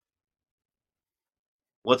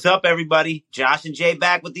What's up, everybody? Josh and Jay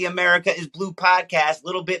back with the America is Blue podcast. A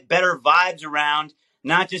little bit better vibes around,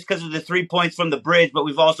 not just because of the 3 points from the bridge, but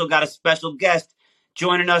we've also got a special guest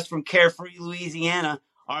joining us from Carefree, Louisiana,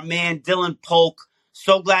 our man Dylan Polk.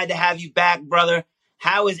 So glad to have you back, brother.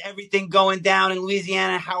 How is everything going down in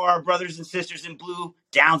Louisiana? How are our brothers and sisters in blue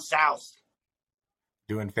down south?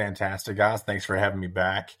 Doing fantastic, guys. Thanks for having me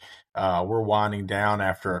back. We're winding down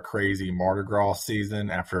after a crazy Mardi Gras season,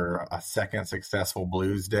 after a second successful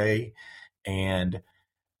Blues day, and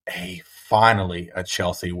finally a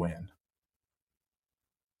Chelsea win.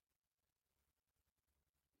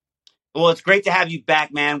 Well, it's great to have you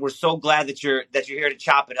back, man. We're so glad that you're here to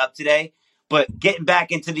chop it up today. But getting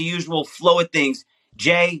back into the usual flow of things,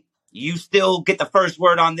 Jay, you still get the first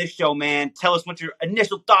word on this show, man. Tell us what your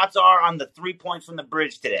initial thoughts are on the 3 points from the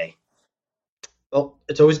bridge today. Well,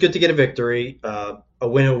 it's always good to get a victory. A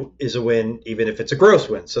win is a win, even if it's a gross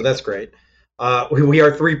win. So that's great. We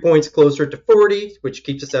are 3 points closer to 40, which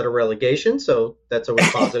keeps us out of relegation. So that's always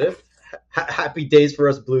positive. Happy days for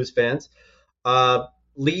us Blues fans.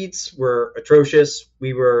 Leeds were atrocious.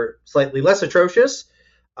 We were slightly less atrocious.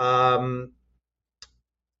 But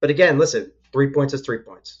again, listen, 3 points is 3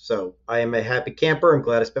 points. So I am a happy camper. I'm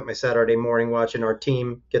glad I spent my Saturday morning watching our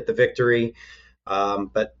team get the victory.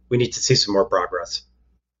 But we need to see some more progress.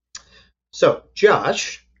 So,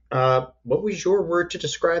 Josh, what was your word to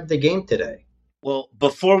describe the game today? Well,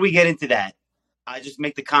 before we get into that, I just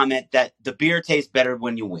make the comment that the beer tastes better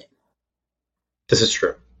when you win. This is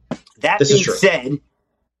true. That being said,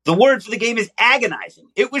 the word for the game is agonizing.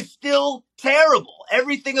 It was still terrible.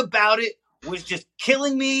 Everything about it was just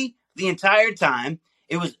killing me the entire time.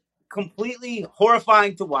 It was completely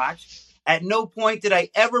horrifying to watch. At no point did I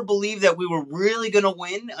ever believe that we were really going to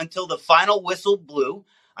win until the final whistle blew.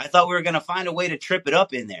 I thought we were going to find a way to trip it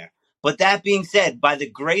up in there. But that being said, by the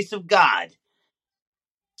grace of God,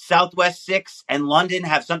 Southwest 6 and London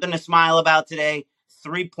have something to smile about today.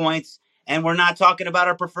 3 points. And we're not talking about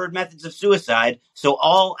our preferred methods of suicide. So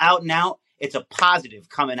all out and out, it's a positive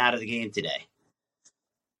coming out of the game today.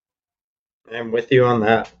 I'm with you on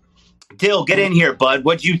that. Dill, get in here, bud.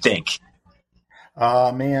 What'd you think?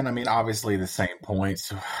 Man, I mean, obviously the same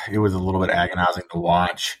points. It was a little bit agonizing to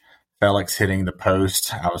watch. Felix hitting the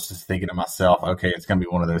post. I was just thinking to myself, okay, it's going to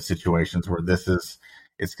be one of those situations where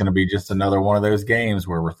it's going to be just another one of those games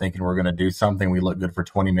where we're thinking we're going to do something. We look good for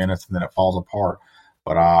 20 minutes and then it falls apart.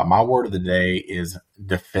 But my word of the day is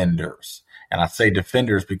defenders. And I say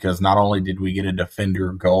defenders because not only did we get a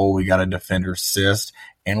defender goal, we got a defender assist,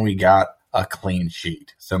 and we got a clean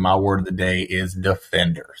sheet. So my word of the day is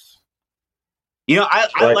defenders. You know,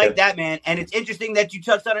 I like that, man. And it's interesting that you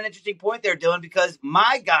touched on an interesting point there, Dylan, because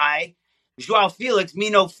my guy, Joao Felix, me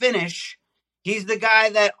no finish, he's the guy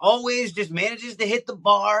that always just manages to hit the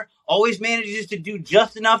bar, always manages to do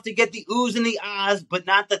just enough to get the oohs and the ahs, but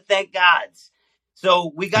not the thank gods.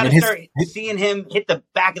 So we got to start seeing him hit the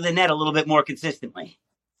back of the net a little bit more consistently.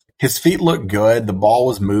 His feet looked good. The ball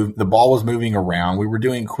was moving around. We were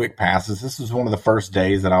doing quick passes. This was one of the first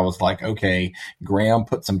days that I was like, okay, Graham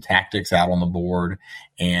put some tactics out on the board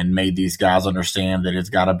and made these guys understand that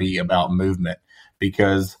it's got to be about movement,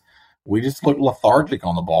 because we just looked lethargic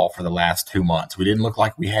on the ball for the last 2 months. We didn't look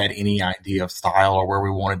like we had any idea of style or where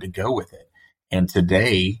we wanted to go with it. And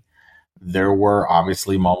today, there were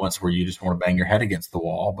obviously moments where you just want to bang your head against the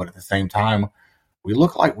wall, but at the same time, we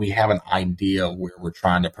look like we have an idea where we're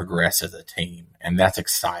trying to progress as a team, and that's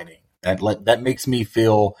exciting. That makes me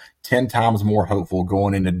feel 10 times more hopeful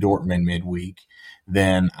going into Dortmund midweek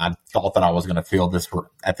than I thought that I was going to feel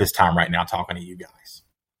at this time right now talking to you guys.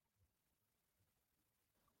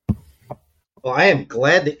 Well, I am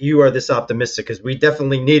glad that you are this optimistic, because we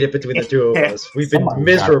definitely need it between the two of us. We've been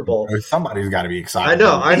miserable. Somebody's got to be excited. I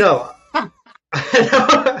know. I know.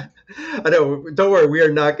 Don't worry. We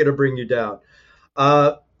are not going to bring you down.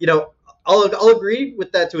 I'll agree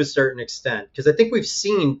with that to a certain extent, because I think we've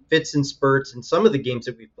seen fits and spurts in some of the games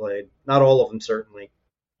that we've played, not all of them certainly,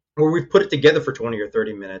 where we've put it together for 20 or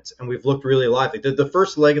 30 minutes and we've looked really lively. The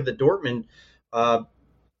first leg of the Dortmund,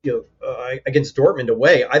 against Dortmund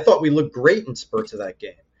away, I thought we looked great in spurts of that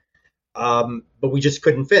game, but we just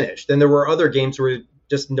couldn't finish. Then there were other games where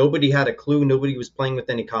just nobody had a clue, nobody was playing with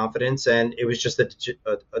any confidence, and it was just a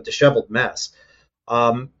disheveled mess.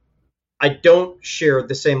 I don't share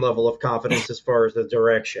the same level of confidence as far as the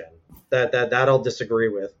direction. That I'll disagree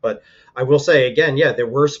with. But I will say, again, there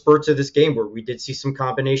were spurts of this game where we did see some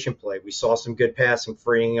combination play. We saw some good passing,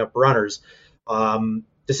 freeing up runners.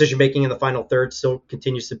 Decision-making in the final third still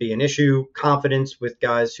continues to be an issue. Confidence with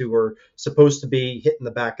guys who were supposed to be hitting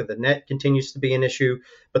the back of the net continues to be an issue.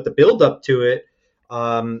 But the build-up to it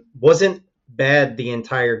wasn't bad the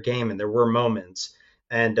entire game, and there were moments.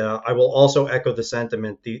 And I will also echo the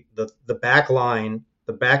sentiment. The back line,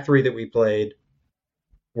 the back three that we played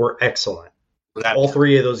were excellent. All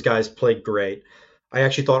three of those guys played great. I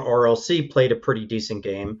actually thought RLC played a pretty decent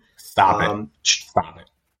game. Stop it.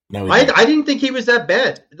 No, I didn't think he was that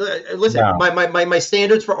bad. Listen, no. my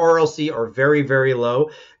standards for RLC are very, very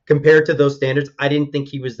low compared to those standards. I didn't think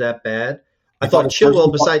he was that bad. I thought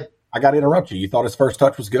Chilwell, I got to interrupt you. You thought his first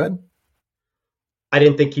touch was good? I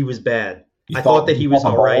didn't think he was bad. I thought that he was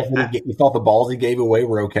all right. You thought the balls he gave away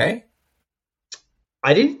were okay?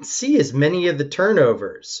 I didn't see as many of the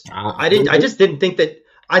turnovers. I just didn't think that.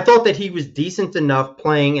 I thought that he was decent enough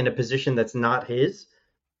playing in a position that's not his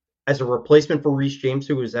as a replacement for Reece James,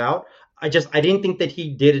 who was out. I didn't think that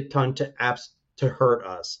he did a ton to hurt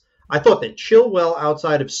us. I thought that Chilwell,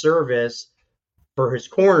 outside of service for his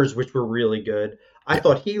corners, which were really good, I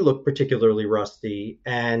thought he looked particularly rusty.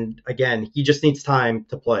 And again, he just needs time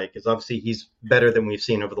to play because obviously he's better than we've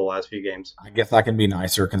seen over the last few games. I guess I can be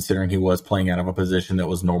nicer considering he was playing out of a position that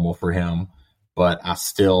was normal for him. But I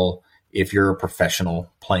still, if you're a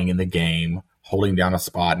professional playing in the game, holding down a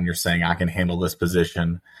spot and you're saying, I can handle this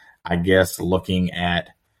position, I guess looking at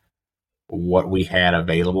what we had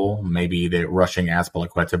available, maybe the rushing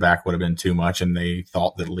Azpilicueta back would have been too much, and they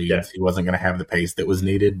thought that Leeds, he wasn't going to have the pace that was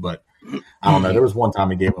needed. But I don't know. There was one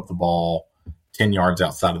time he gave up the ball 10 yards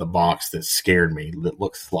outside of the box that scared me, that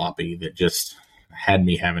looked sloppy, that just had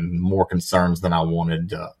me having more concerns than I wanted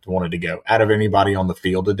to go. Out of anybody on the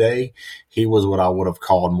field today, he was what I would have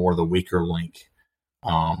called more the weaker link,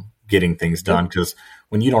 getting things done. Because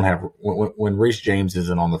when you don't have when Reece James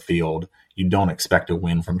isn't on the field, you don't expect a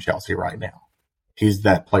win from Chelsea right now. He's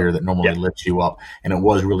that player that normally lifts you up. And it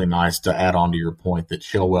was really nice to add on to your point that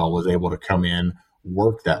Chilwell was able to come in,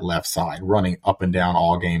 work that left side, running up and down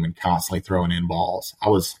all game and constantly throwing in balls.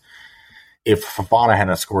 If Fofana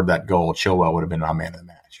hadn't scored that goal, Chilwell would have been my man of the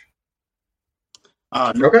match.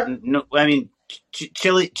 No, I mean,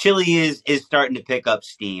 Chile is starting to pick up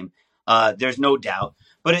steam. There's no doubt.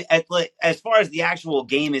 But as far as the actual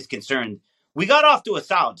game is concerned, we got off to a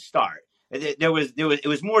solid start. It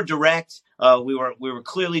was more direct. We were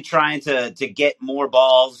clearly trying to get more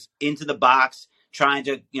balls into the box, trying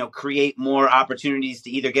to create more opportunities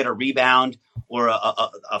to either get a rebound or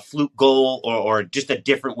a fluke goal or just a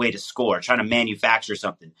different way to score, trying to manufacture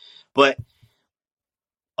something. But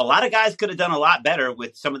a lot of guys could have done a lot better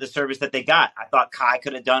with some of the service that they got. I thought Kai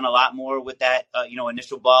could have done a lot more with that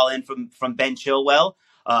initial ball in from Ben Chilwell.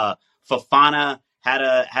 Fofana had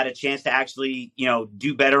a chance to actually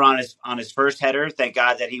do better on his first header. Thank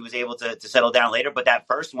God that he was able to settle down later. But that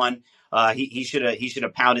first one, he should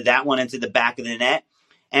have pounded that one into the back of the net.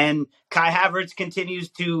 And Kai Havertz continues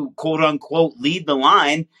to quote unquote lead the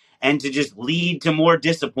line and to just lead to more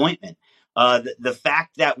disappointment. The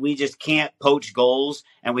fact that we just can't poach goals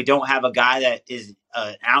and we don't have a guy that is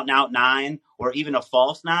an out and out 9 or even a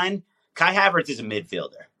false 9. Kai Havertz is a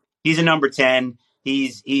midfielder. He's a number 10.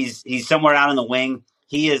 He's somewhere out on the wing.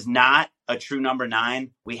 He is not a true number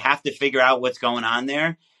 9. We have to figure out what's going on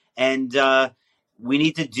there. And we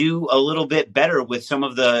need to do a little bit better with some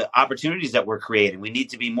of the opportunities that we're creating. We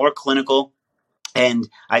need to be more clinical. And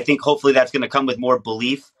I think hopefully that's going to come with more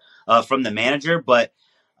belief from the manager. But,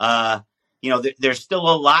 there's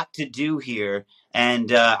still a lot to do here.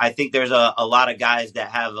 And I think there's a lot of guys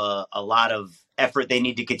that have a lot of effort they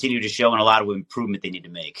need to continue to show and a lot of improvement they need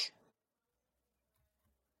to make.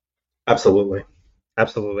 Absolutely. I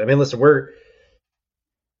mean, listen, we're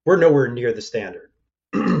nowhere near the standard.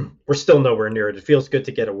 We're still nowhere near it. It feels good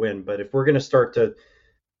to get a win, but if we're going to start to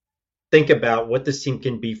think about what this team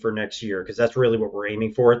can be for next year, because that's really what we're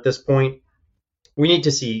aiming for at this point, we need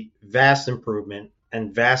to see vast improvement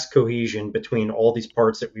and vast cohesion between all these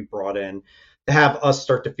parts that we brought in to have us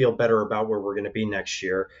start to feel better about where we're going to be next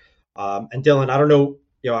year. And Dylan, I don't know,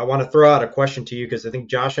 I want to throw out a question to you because I think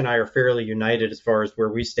Josh and I are fairly united as far as where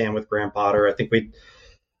we stand with Graham Potter. I think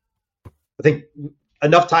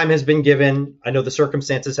enough time has been given. I know the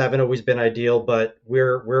circumstances haven't always been ideal, but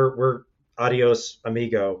we're adios,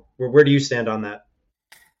 amigo. Where do you stand on that?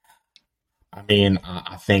 I mean,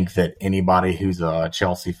 I think that anybody who's a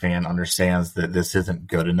Chelsea fan understands that this isn't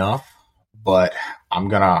good enough, but I'm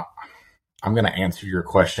gonna answer your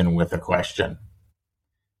question with a question.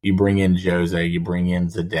 You bring in Jose, you bring in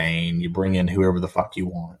Zidane, you bring in whoever the fuck you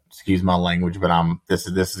want. Excuse my language, but this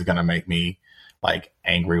is gonna make me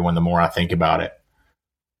angry when the more I think about it.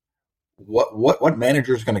 What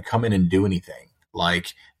manager is gonna come in and do anything?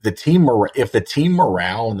 The team, if the team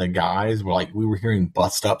morale and the guys were we were hearing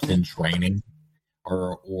bust ups in training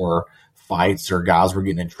or fights or guys were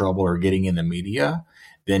getting in trouble or getting in the media,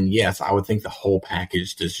 then yes, I would think the whole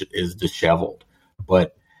package is disheveled.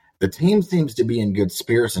 But the team seems to be in good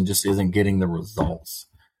spirits and just isn't getting the results.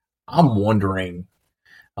 I'm wondering,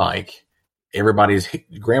 like,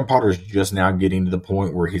 Graham Potter's just now getting to the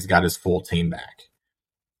point where he's got his full team back.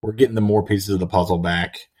 We're getting the more pieces of the puzzle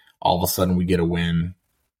back. All of a sudden, we get a win.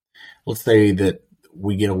 Let's say that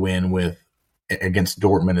we get a win against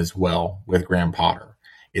Dortmund as well with Graham Potter.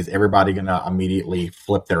 Is everybody going to immediately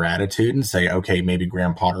flip their attitude and say, okay, maybe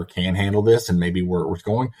Graham Potter can handle this and maybe we're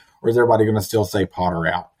going? Or is everybody going to still say Potter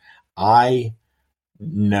out? I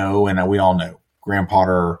know, and we all know, Graham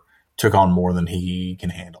Potter took on more than he can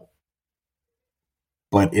handle.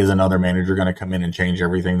 But is another manager going to come in and change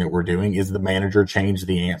everything that we're doing? Is the manager change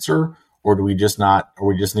the answer? Or do we just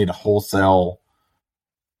need a wholesale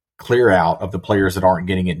clear out of the players that aren't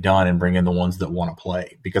getting it done and bring in the ones that want to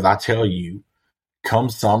play? Because I tell you, come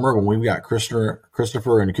summer when we've got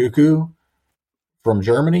Christopher and Cuckoo from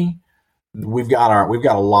Germany, we've got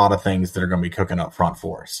a lot of things that are going to be cooking up front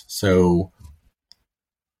for us. So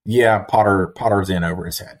yeah, Potter's in over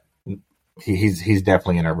his head. He's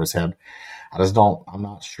definitely in over his head. I'm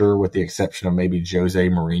not sure, with the exception of maybe Jose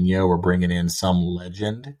Mourinho, or bringing in some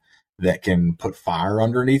legend that can put fire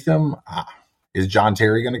underneath him. Is John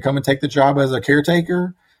Terry going to come and take the job as a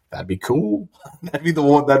caretaker? That'd be cool. That'd be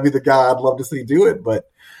the guy I'd love to see do it. But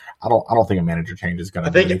I don't think a manager change is going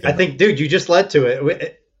to do anything. I think, dude, you just led to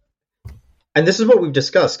it. And this is what we've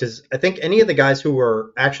discussed, because I think any of the guys who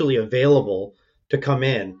are actually available to come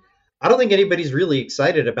in, I don't think anybody's really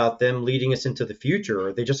excited about them leading us into the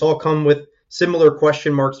future. They just all come with similar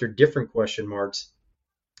question marks or different question marks.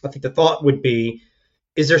 I think the thought would be,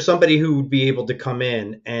 is there somebody who would be able to come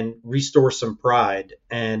in and restore some pride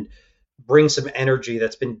and bring some energy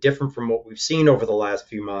that's been different from what we've seen over the last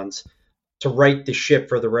few months to right the ship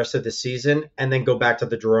for the rest of the season and then go back to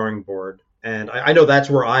the drawing board? And I know that's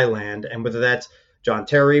where I land. And whether that's John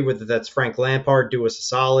Terry, whether that's Frank Lampard, do us a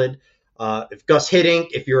solid. If Gus Hiddink,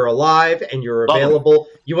 if you're alive and you're available,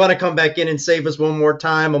 you want to come back in and save us one more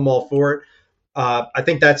time, I'm all for it. I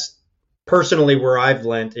think that's personally where I've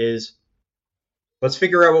lent is, let's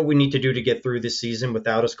figure out what we need to do to get through this season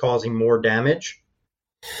without us causing more damage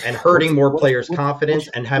and hurting more players' confidence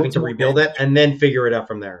and having to rebuild that, and then figure it out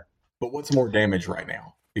from there. But what's more damage right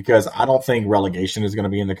now? Because I don't think relegation is going to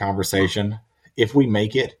be in the conversation. If we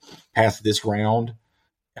make it past this round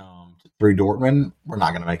through Dortmund, we're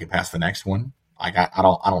not going to make it past the next one. Like I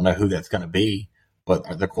don't know who that's going to be,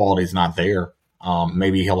 but the quality is not there.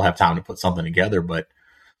 Maybe he'll have time to put something together, but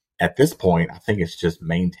at this point, I think it's just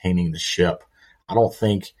maintaining the ship. I don't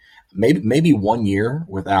think maybe 1 year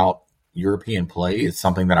without European play is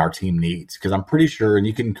something that our team needs, because I'm pretty sure, and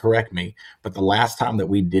you can correct me, but the last time that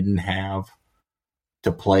we didn't have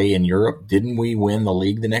to play in Europe, didn't we win the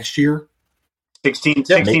league the next year? 16,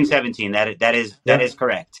 17. That is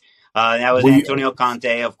correct. That was Antonio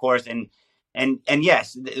Conte, of course, and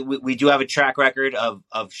yes, we do have a track record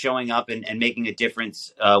of showing up and making a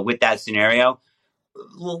difference with that scenario.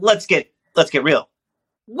 Let's get real.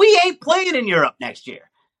 We ain't playing in Europe next year.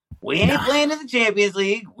 We ain't playing in the Champions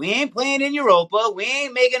League. We ain't playing in Europa. We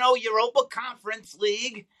ain't making no Europa Conference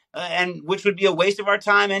League, and which would be a waste of our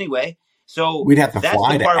time anyway. So we'd have to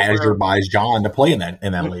fly to Azerbaijan to play in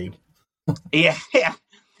that league. Yeah.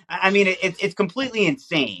 I mean, it's completely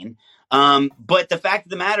insane. But the fact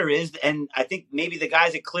of the matter is, and I think maybe the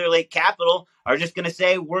guys at Clear Lake Capital are just going to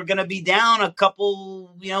say, we're going to be down a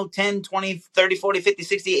couple, 10, 20, 30, 40, 50,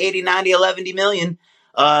 60, 80, 90, 11 million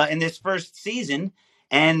in this first season.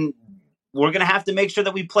 And we're going to have to make sure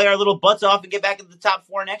that we play our little butts off and get back into the top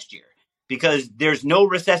four next year, because there's no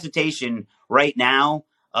resuscitation right now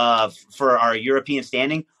for our European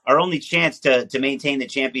standing. Our only chance to maintain the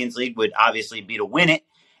Champions League would obviously be to win it.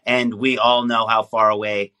 And we all know how far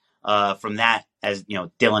away from that, as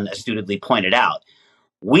Dylan astutely pointed out.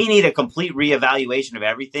 We need a complete reevaluation of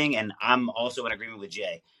everything. And I'm also in agreement with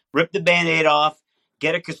Jay. Rip the Band-Aid off,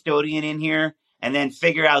 get a custodian in here, and then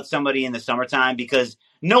figure out somebody in the summertime, because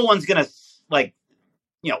no one's going to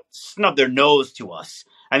snub their nose to us.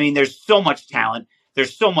 I mean, there's so much talent.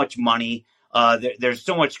 There's so much money. There's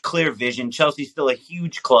so much clear vision. Chelsea's still a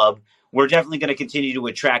huge club. We're definitely going to continue to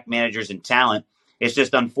attract managers and talent. It's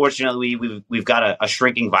just, unfortunately, we've got a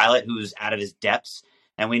shrinking Violet who's out of his depths,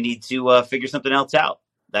 and we need to figure something else out.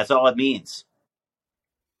 That's all it means.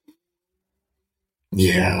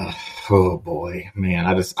 Yeah. Oh boy, man.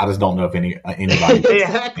 I just don't know if anybody.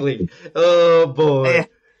 Exactly. Oh boy. Yeah.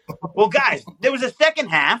 Well, guys, there was a second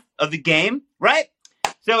half of the game, right?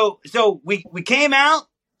 So we came out,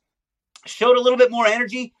 showed a little bit more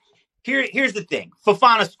energy. Here's the thing: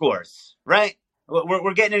 Fofana scores, right?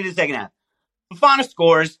 We're getting into the second half. Fofana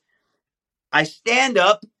scores. I stand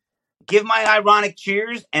up, give my ironic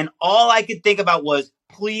cheers, and all I could think about was,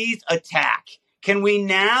 please attack. Can we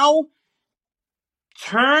now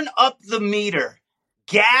turn up the meter,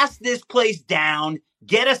 gas this place down,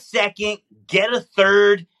 get a second, get a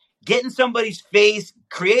third, get in somebody's face,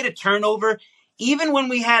 create a turnover? Even when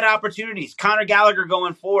we had opportunities, Conor Gallagher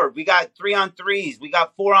going forward, we got 3-on-3s, we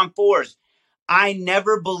got 4-on-4s. I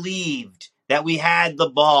never believed that we had the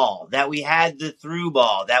ball, that we had the through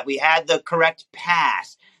ball, that we had the correct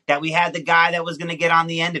pass, that we had the guy that was going to get on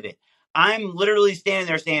the end of it. I'm literally standing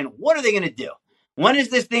there saying, what are they going to do? When is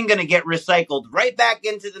this thing going to get recycled right back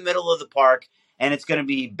into the middle of the park? And it's going to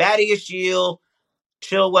be Badiashile,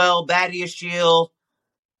 Chilwell, Badiashile,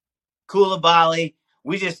 Koulibaly.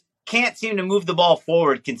 We just can't seem to move the ball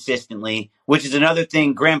forward consistently, which is another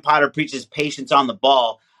thing. Graham Potter preaches patience on the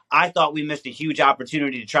ball. I thought we missed a huge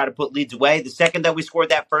opportunity to try to put Leeds away. The second that we scored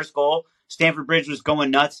that first goal, Stamford Bridge was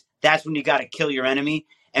going nuts. That's when you got to kill your enemy,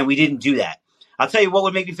 and we didn't do that. I'll tell you what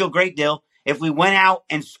would make me feel great, Dill. If we went out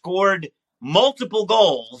and scored multiple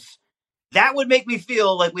goals, that would make me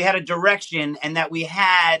feel like we had a direction and that we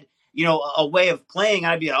had, a way of playing.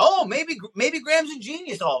 I'd be like, oh, maybe Graham's a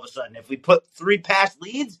genius all of a sudden. If we put 3 past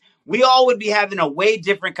Leeds, we all would be having a way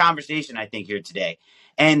different conversation, I think, here today.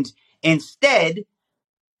 And instead,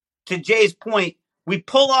 to Jay's point, we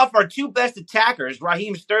pull off our 2 best attackers,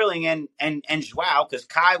 Raheem Sterling and Joao, because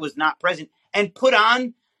Kai was not present, and put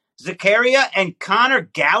on Zakaria and Conor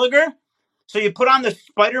Gallagher. So you put on the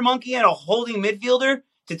spider monkey and a holding midfielder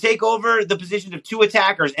to take over the position of 2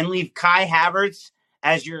 attackers and leave Kai Havertz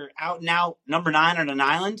as your out-and-out number 9 on an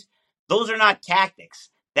island. Those are not tactics.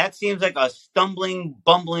 That seems like a stumbling,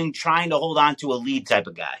 bumbling, trying to hold on to a lead type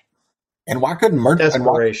of guy. And why couldn't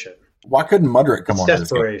desperation? Why couldn't Mudryk come on?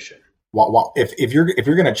 Desperation. If you're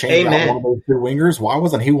going to change out one of those 2 wingers, why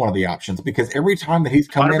wasn't he one of the options? Because every time that he's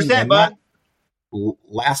come in,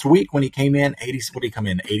 last week when he came in,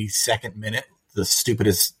 82nd minute, the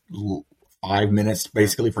stupidest 5 minutes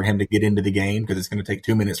basically for him to get into the game, because it's going to take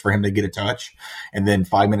 2 minutes for him to get a touch, and then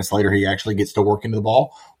 5 minutes later he actually gets to work into the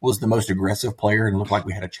ball, was the most aggressive player and looked like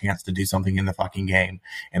we had a chance to do something in the fucking game.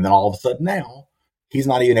 And then all of a sudden now he's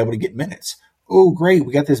not even able to get minutes. Oh, great,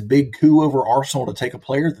 we got this big coup over Arsenal to take a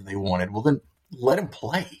player that they wanted. Well, then let him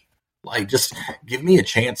play. Like, just give me a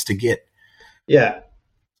chance to get. Yeah.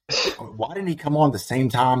 Why didn't he come on at the same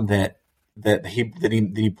time that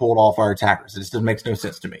he pulled off our attackers? It just makes no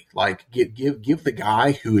sense to me. Like, give the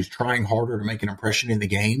guy who is trying harder to make an impression in the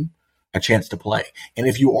game a chance to play. And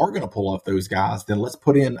if you are going to pull off those guys, then let's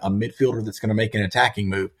put in a midfielder that's going to make an attacking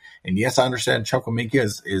move. And yes, I understand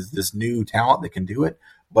Chukwuemeka is this new talent that can do it,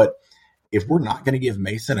 but if we're not going to give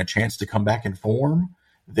Mason a chance to come back in form,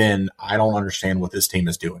 then I don't understand what this team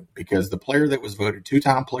is doing, because the player that was voted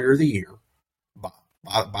 2-time player of the year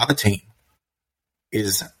by the team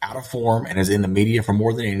is out of form and is in the media for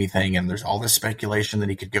more than anything. And there's all this speculation that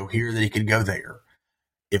he could go here, that he could go there.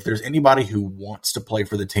 If there's anybody who wants to play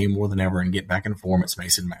for the team more than ever and get back in form, it's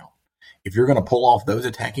Mason Mount. If you're going to pull off those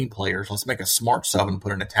attacking players, let's make a smart sub and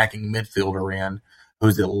put an attacking midfielder in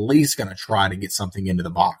who's at least going to try to get something into the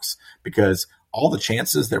box, because all the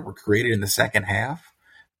chances that were created in the second half,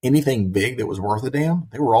 anything big that was worth a damn,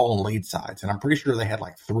 they were all on lead sides. And I'm pretty sure they had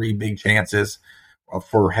like 3 big chances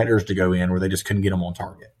for headers to go in where they just couldn't get them on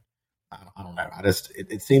target. I don't know.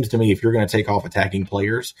 It seems to me if you're going to take off attacking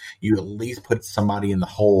players, you at least put somebody in the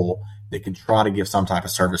hole that can try to give some type of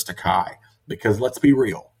service to Kai. Because let's be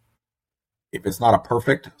real, if it's not a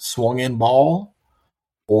perfect swung in ball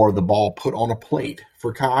or the ball put on a plate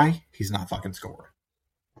for Kai, he's not fucking scoring.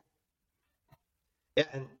 Yeah,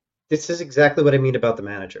 and this is exactly what I mean about the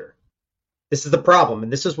manager. This is the problem,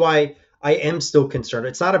 and this is why I am still concerned.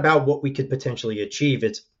 It's not about what we could potentially achieve.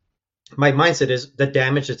 It's my mindset is the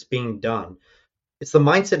damage that's being done. It's the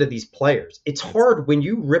mindset of these players. It's hard when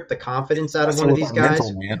you rip the confidence out of one of these guys.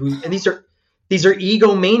 And these are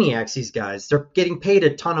egomaniacs, these guys. They're getting paid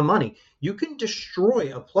a ton of money. You can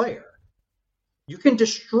destroy a player. You can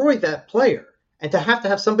destroy that player. And to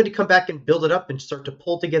have somebody come back and build it up and start to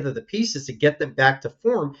pull together the pieces to get them back to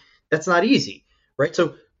form, that's not easy, right?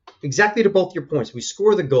 So exactly to both your points, we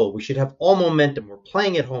score the goal. We should have all momentum. We're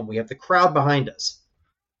playing at home. We have the crowd behind us.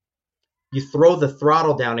 You throw the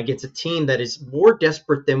throttle down against a team that is more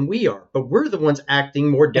desperate than we are, but we're the ones acting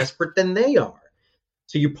more desperate than they are.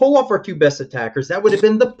 So you pull off our 2 best attackers. That would have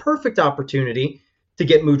been the perfect opportunity to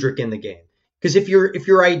get Mudryk in the game. Because if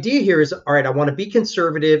your idea here is, all right, I want to be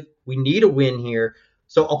conservative, we need a win here,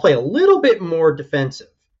 so I'll play a little bit more defensive.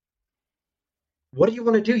 What do you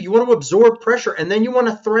want to do? You want to absorb pressure, and then you want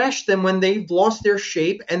to thrash them when they've lost their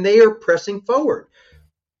shape and they are pressing forward.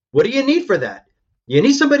 What do you need for that? You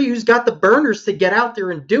need somebody who's got the burners to get out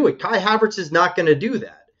there and do it. Kai Havertz is not going to do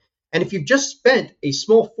that. And if you just spent a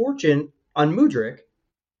small fortune on Mudryk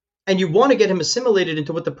and you want to get him assimilated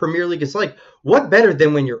into what the Premier League is like, what better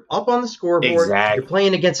than when you're up on the scoreboard, You're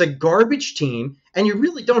playing against a garbage team, and you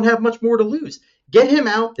really don't have much more to lose. Get him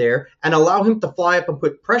out there and allow him to fly up and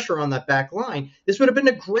put pressure on that back line. This would have been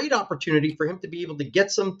a great opportunity for him to be able to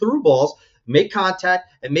get some through balls, make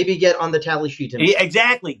contact, and maybe get on the tally sheet himself.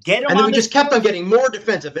 Exactly. Get him and then we just kept on getting more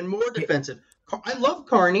defensive and more defensive. I love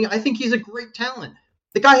Carney. I think he's a great talent.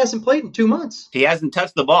 The guy hasn't played in 2 months. He hasn't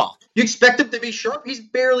touched the ball. You expect him to be sharp? He's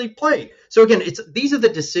barely played. So again, these are the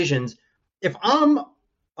decisions. If I'm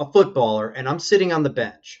a footballer and I'm sitting on the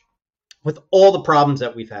bench with all the problems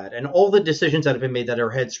that we've had and all the decisions that have been made that are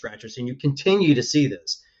head scratchers, and you continue to see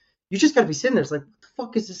this, you just got to be sitting there. It's like, what the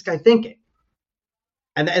fuck is this guy thinking?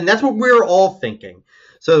 And that's what we're all thinking.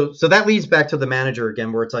 So that leads back to the manager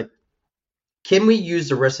again, where it's like, can we use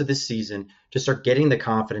the rest of this season to start getting the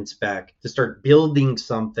confidence back, to start building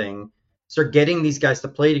something, start getting these guys to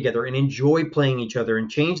play together and enjoy playing each other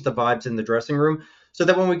and change the vibes in the dressing room so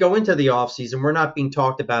that when we go into the offseason, we're not being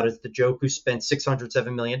talked about as the joke who spent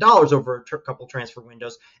 $607 million over a couple transfer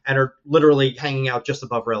windows and are literally hanging out just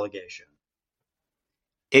above relegation.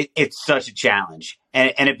 It's such a challenge,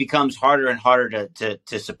 and it becomes harder and harder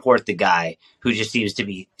to support the guy who just seems to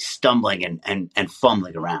be stumbling and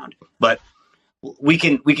fumbling around. But we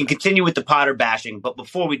can continue with the Potter bashing, but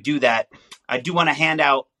before we do that, I do want to hand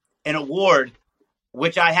out an award,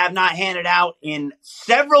 which I have not handed out in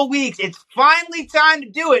several weeks. It's finally time to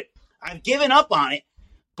do it. I've given up on it.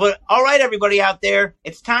 But all right, everybody out there,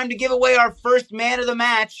 it's time to give away our first man of the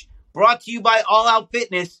match, brought to you by All Out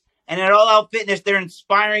Fitness. And at All Out Fitness, they're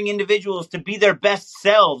inspiring individuals to be their best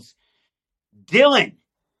selves. Dylan,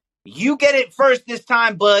 you get it first this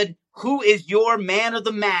time, bud. Who is your man of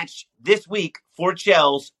the match this week for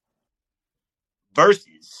Chelsea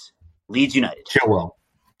versus Leeds United?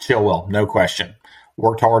 Chilwell, no question.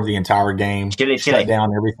 Worked hard the entire game. Shut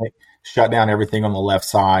down everything on the left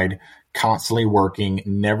side. Constantly working.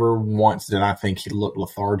 Never once did I think he looked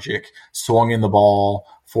lethargic. Swung in the ball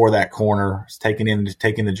for that corner. Taking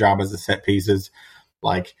the job as the set pieces.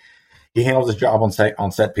 Like, he handles his job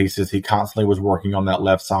on set pieces. He constantly was working on that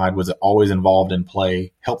left side. Was always involved in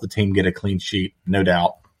play. Helped the team get a clean sheet, no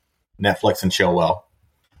doubt. Netflix and Chilwell.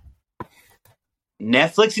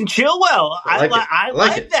 Netflix and Chilwell. I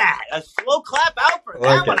like that. A slow clap out for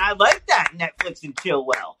that one. I like that, Netflix and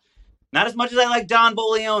Chilwell. Not as much as I like Don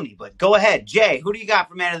Bolioni, but go ahead. Jay, who do you got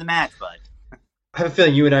for man of the match, bud? I have a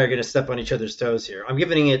feeling you and I are going to step on each other's toes here. I'm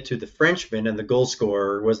giving it to the Frenchman and the goal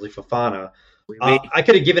scorer, Wesley Fofana. I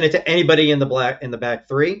could have given it to anybody in the back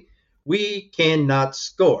three. We cannot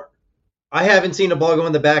score. I haven't seen a ball go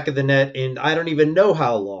in the back of the net in I don't even know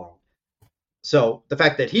how long. So the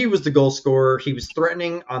fact that he was the goal scorer, he was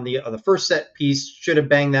threatening on the first set piece, should have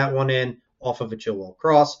banged that one in off of a Chilwell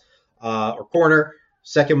cross or corner.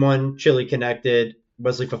 Second one, Chile connected.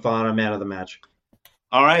 Wesley Fofana, man of the match.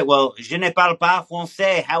 All right, well, je ne parle pas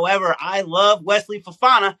français. However, I love Wesley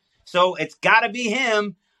Fofana, so it's got to be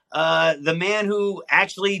him, the man who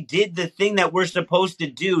actually did the thing that we're supposed to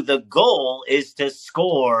do. The goal is to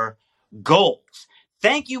score goals.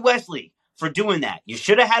 Thank you, Wesley, for doing that. You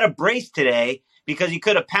should have had a brace today because you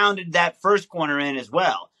could have pounded that first corner in as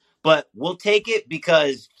well. But we'll take it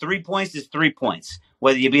because 3 points is 3 points,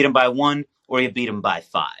 whether you beat him by 1 or you beat him by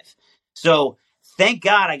 5. So thank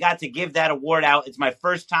God I got to give that award out. It's my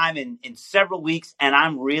first time in several weeks, and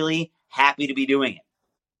I'm really happy to be doing it.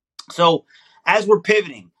 So as we're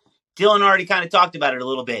pivoting, Dylan already kind of talked about it a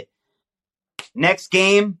little bit. Next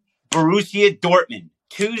game, Borussia Dortmund,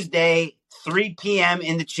 Tuesday, 3 p.m.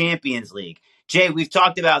 in the Champions League. Jay, we've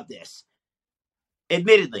talked about this.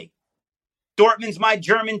 Admittedly, Dortmund's my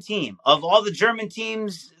German team. Of all the German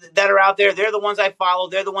teams that are out there, they're the ones I follow.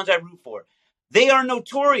 They're the ones I root for. They are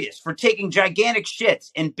notorious for taking gigantic shits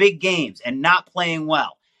in big games and not playing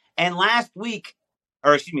well. And last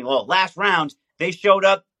round, they showed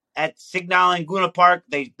up at Signal Iduna Park.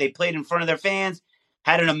 They played in front of their fans,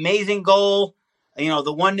 had an amazing goal, the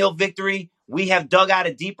 1-0 victory. We have dug out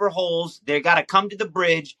of deeper holes. They got to come to the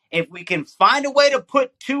bridge. If we can find a way to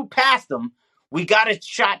put 2 past them, we got a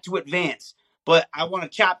shot to advance. But I want to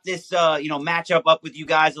chop this, matchup up with you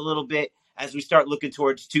guys a little bit as we start looking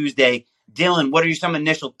towards Tuesday. Dylan, what are some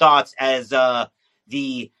initial thoughts as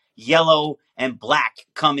the yellow and black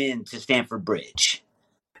come in to Stamford Bridge?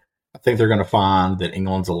 I think they're going to find that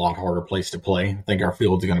England's a lot harder place to play. I think our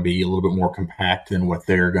fields are going to be a little bit more compact than what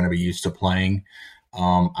they're going to be used to playing.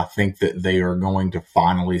 I think that they are going to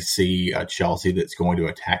finally see a Chelsea that's going to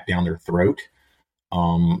attack down their throat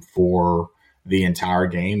for the entire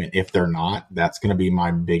game. And if they're not, that's going to be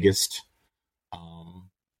my biggest,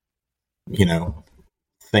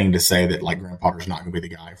 thing to say that like Graham Potter's not going to be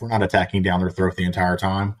the guy. If we're not attacking down their throat the entire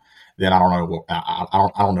time, then I don't know. I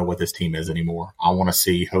don't know what this team is anymore. I want to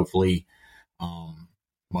see hopefully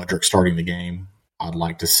Mudryk starting the game. I'd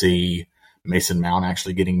like to see Mason Mount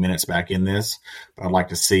actually getting minutes back in this, but I'd like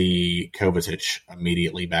to see Kovacic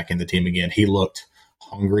immediately back in the team again. He looked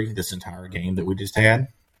hungry this entire game that we just had.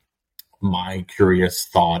 My curious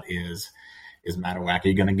thought is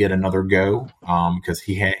Matawaki going to get another go? Because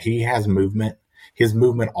he has movement. His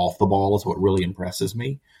movement off the ball is what really impresses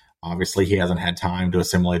me. Obviously, he hasn't had time to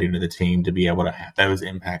assimilate into the team to be able to have those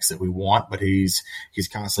impacts that we want, but he's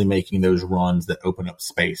constantly making those runs that open up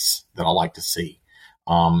space that I like to see.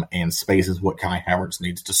 And space is what Kai Havertz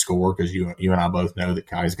needs to score, because you and I both know that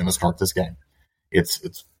Kai's going to start this game.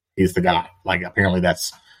 He's the guy. Like, apparently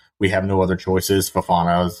we have no other choices.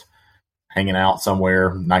 Fofana's hanging out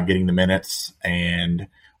somewhere, not getting the minutes, and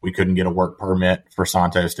we couldn't get a work permit for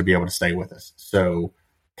Santos to be able to stay with us. So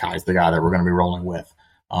Kai's the guy that we're going to be rolling with.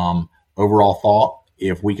 Overall thought,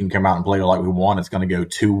 if we can come out and play like we want, it's going to go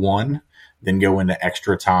 2-1, then go into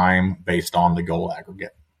extra time based on the goal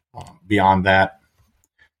aggregate. Beyond that,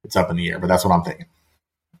 it's up in the air, but that's what I'm thinking.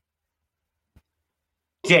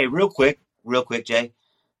 Jay, real quick, Jay.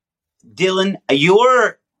 Dylan,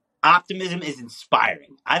 your optimism is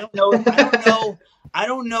inspiring. I don't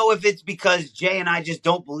know if it's because Jay and I just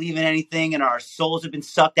don't believe in anything and our souls have been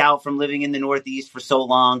sucked out from living in the Northeast for so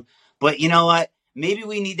long. But you know what? Maybe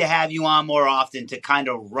we need to have you on more often to kind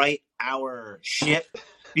of right our ship,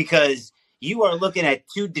 because you are looking at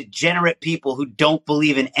two degenerate people who don't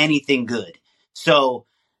believe in anything good. So,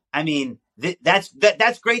 I mean,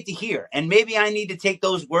 that's great to hear. And maybe I need to take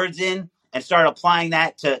those words in and start applying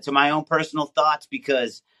that to my own personal thoughts,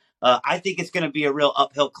 because I think it's going to be a real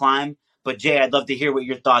uphill climb. But Jay, I'd love to hear what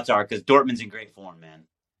your thoughts are, because Dortmund's in great form, man.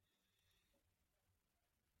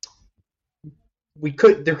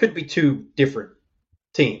 There could be two different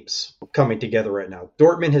teams coming together right now.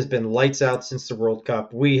 Dortmund has been lights out since the World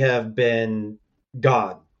Cup. We have been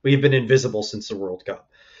gone. We have been invisible since the World Cup.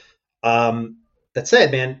 That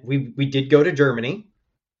said, man, we did go to Germany,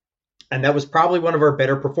 and that was probably one of our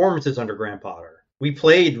better performances under Graham Potter. We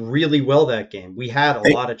played really well that game. We had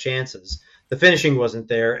a lot of chances. The finishing wasn't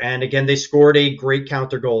there, and again, they scored a great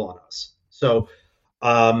counter goal on us. So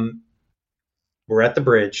we're at the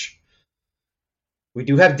bridge. We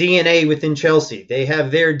do have DNA within Chelsea. They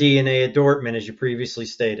have their DNA at Dortmund, as you previously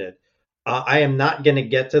stated. I am not going to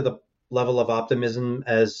get to the level of optimism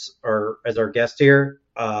as our guest here.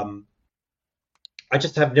 I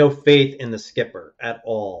just have no faith in the skipper at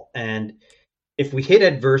all. And if we hit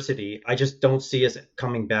adversity, I just don't see us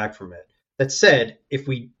coming back from it. That said, if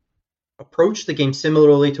we approach the game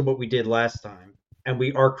similarly to what we did last time, and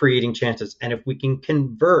we are creating chances, and if we can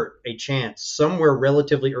convert a chance somewhere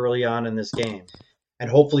relatively early on in this game, and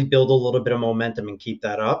hopefully build a little bit of momentum and keep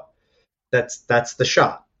that up, that's the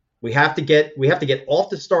shot. We have to get off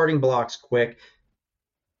the starting blocks quick.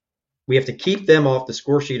 We have to keep them off the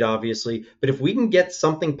score sheet, obviously. But if we can get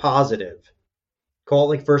something positive,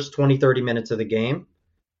 call it like first 20, 30 minutes of the game,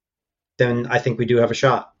 then I think we do have a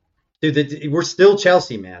shot. Dude, we're still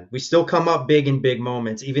Chelsea, man. We still come up big in big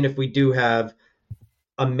moments, even if we do have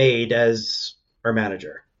a maid as our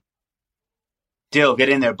manager. Dill, get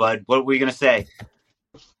in there, bud. What were you going to say?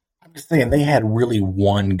 I'm just saying they had really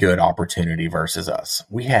one good opportunity versus us.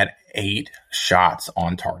 We had 8 shots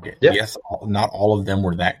on target. Yep. Yes, not all of them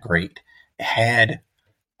were that great. Had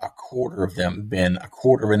a quarter of them been a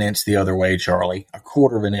quarter of an inch the other way, Charlie, a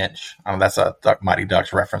quarter of an inch. That's a Mighty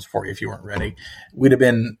Ducks reference for you if you weren't ready. We'd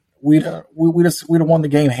have won the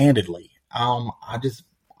game handedly.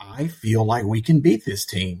 I feel like we can beat this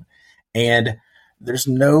team, and there's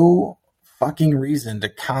no fucking reason to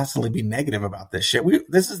constantly be negative about this shit.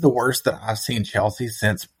 This is the worst that I've seen Chelsea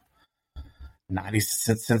since I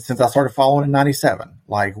started following in '97.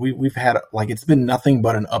 Like we've had it's been nothing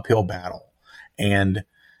but an uphill battle, and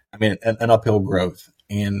I mean an uphill growth.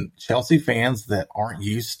 And Chelsea fans that aren't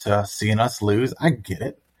used to seeing us lose, I get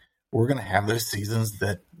it. We're gonna have those seasons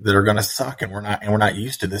that are gonna suck, and we're not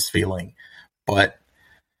used to this feeling. But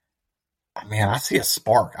man, I see a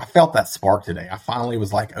spark. I felt that spark today. I finally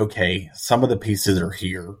was like, okay, some of the pieces are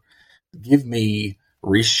here. Give me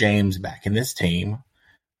Reece James back in this team.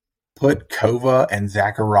 Put Kova and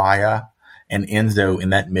Zachariah and Enzo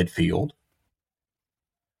in that midfield.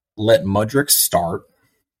 Let Mudryk start.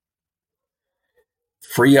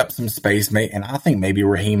 Free up some space. And I think maybe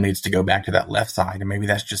Raheem needs to go back to that left side. And maybe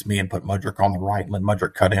that's just me, and put Mudryk on the right and let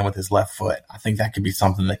Mudryk cut in with his left foot. I think that could be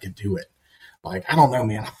something that could do it. Like, I don't know,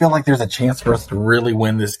 man. I feel like there's a chance for us to really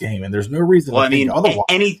win this game, and there's no reason Well, to I think mean, otherwise.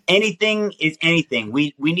 anything is anything.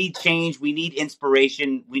 We need change. We need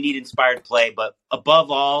inspiration. We need inspired play. But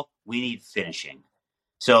above all, we need finishing.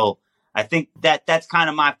 So I think that's kind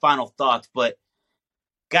of my final thoughts. But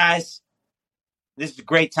guys, this is a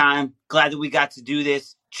great time. Glad that we got to do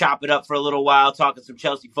this. Chop it up for a little while, talking some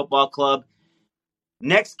Chelsea Football Club.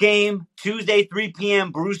 Next game, Tuesday, 3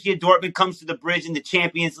 p.m., Borussia Dortmund comes to the Bridge in the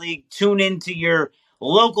Champions League. Tune into your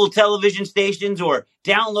local television stations or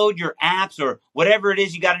download your apps or whatever it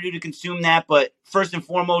is you got to do to consume that. But first and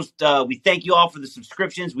foremost, we thank you all for the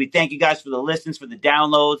subscriptions. We thank you guys for the listens, for the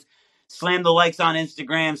downloads. Slam the likes on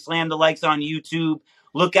Instagram. Slam the likes on YouTube.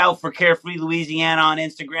 Look out for Carefree Louisiana on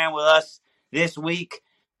Instagram with us this week.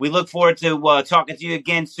 We look forward to talking to you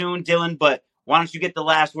again soon, Dylan. But why don't you get the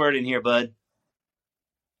last word in here, bud?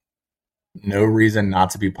 No reason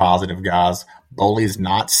not to be positive, guys. Bowley's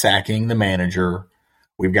not sacking the manager.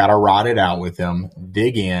 We've got to ride it out with him.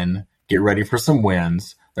 Dig in. Get ready for some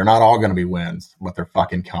wins. They're not all going to be wins, but they're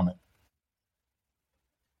fucking coming.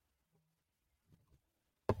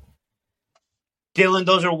 Dylan,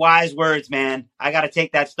 those are wise words, man. I got to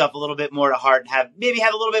take that stuff a little bit more to heart and have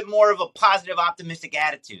a little bit more of a positive, optimistic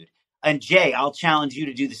attitude. And Jay, I'll challenge you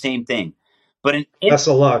to do the same thing. But best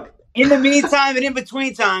of luck. In the meantime and in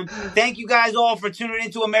between time, thank you guys all for tuning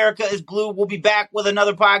into America is Blue. We'll be back with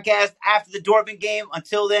another podcast after the Dortmund game.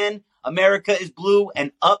 Until then, America is Blue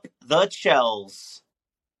and up the Shells.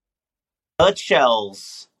 The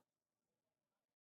Shells.